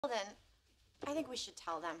Sheldon, I think we should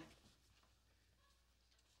tell them.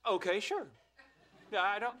 Okay, sure. Yeah,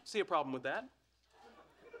 I don't see a problem with that.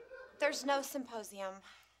 There's no symposium.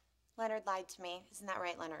 Leonard lied to me. Isn't that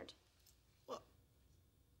right, Leonard? Well,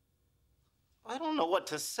 I don't know what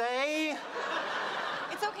to say.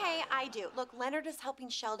 It's okay, I do. Look, Leonard is helping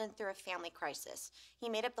Sheldon through a family crisis. He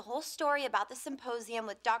made up the whole story about the symposium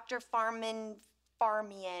with Dr. Farmian.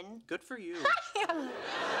 Good for you.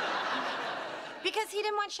 Because he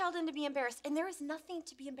didn't want Sheldon to be embarrassed, and there is nothing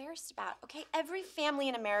to be embarrassed about, okay? Every family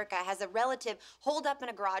in America has a relative holed up in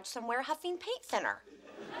a garage somewhere huffing paint thinner.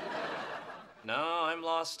 No, I'm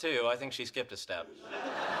lost too. I think she skipped a step.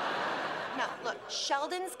 No, look,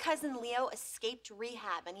 Sheldon's cousin Leo escaped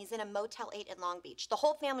rehab, and he's in a Motel 8 in Long Beach. The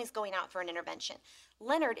whole family's going out for an intervention.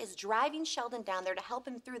 Leonard is driving Sheldon down there to help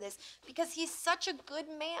him through this because he's such a good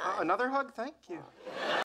man. Another hug? Thank you.